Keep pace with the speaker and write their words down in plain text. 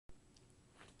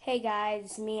Hey guys,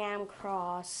 it's me, I'm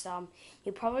Cross.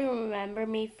 You probably remember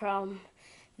me from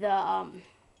the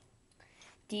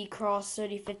D Cross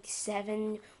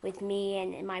 3057 with me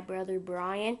and my brother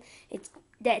Brian.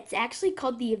 That's actually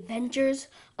called the Adventures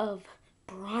of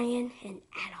Brian and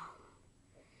Adam.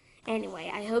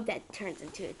 Anyway, I hope that turns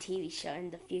into a TV show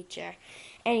in the future.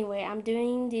 Anyway, I'm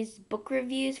doing these book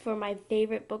reviews for my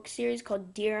favorite book series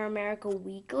called Dear America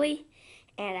Weekly,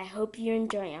 and I hope you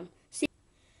enjoy them.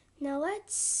 Now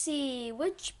let's see,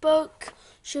 which book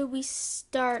should we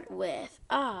start with?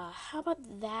 How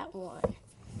about that one?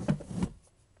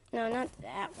 No, not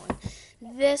that one.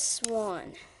 This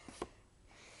one.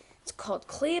 It's called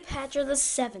Cleopatra the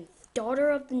Seventh, Daughter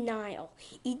of the Nile,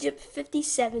 Egypt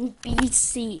 57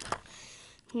 BC.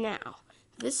 Now,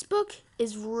 this book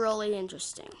is really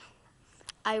interesting.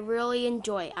 I really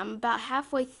enjoy it. I'm about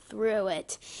halfway through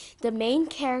it. The main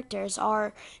characters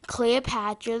are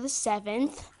Cleopatra the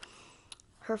Seventh,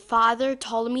 her father,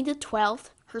 Ptolemy the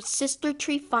 12th, her sister,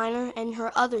 Tryphina, and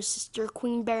her other sister,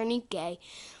 Queen Berenike.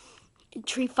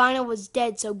 Tryphina was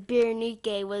dead, so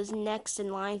Berenike was next in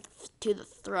line to the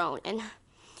throne.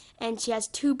 And she has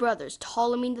two brothers,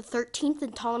 Ptolemy the 13th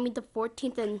and Ptolemy the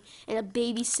 14th, and a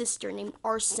baby sister named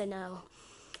Arsinoe.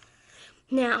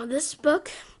 Now, this book,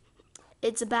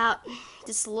 it's about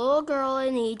this little girl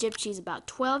in Egypt. She's about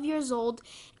 12 years old,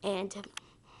 and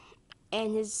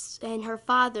her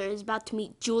father is about to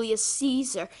meet Julius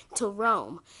Ceaser to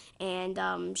Rome,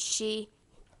 and she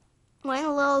went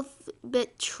a little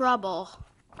bit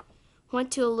went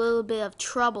to a little bit of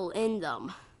trouble in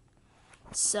them.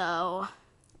 So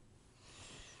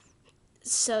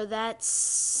she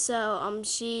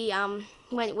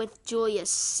went with Julius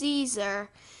Caesar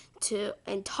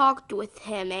and talked with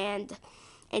him, and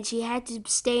she had to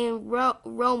stay in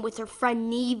Rome with her friend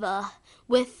Neva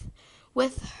with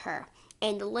her.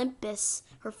 And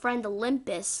her friend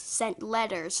Olympus, sent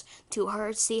letters to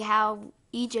her to see how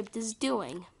Egypt is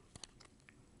doing.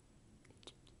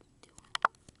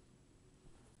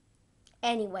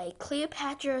 Anyway,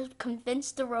 Cleopatra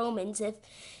convinced the Romans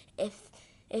if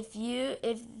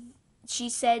she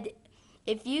said,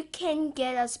 if you can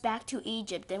get us back to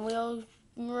Egypt, then we'll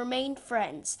remain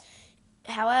friends.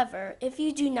 However, if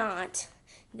you do not,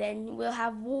 then we'll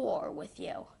have war with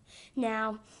you.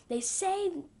 Now, they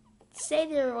say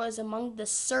there was among the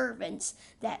servants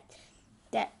that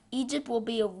Egypt will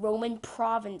be a Roman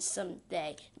province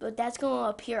someday, but that's going to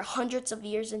appear hundreds of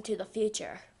years into the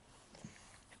future.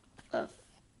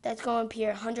 That's going to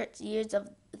appear hundreds of years of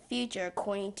the future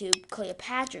according to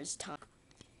Cleopatra's time.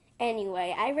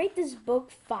 Anyway, I rate this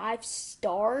book 5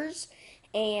 stars,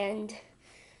 and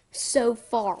so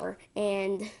far,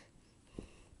 and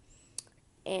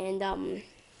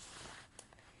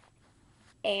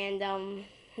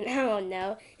I don't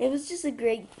know. It was just a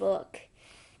great book,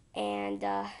 and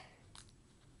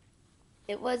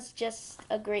it was just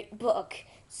a great book.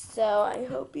 So I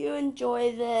hope you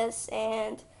enjoy this,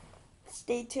 and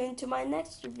stay tuned to my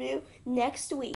next review next week.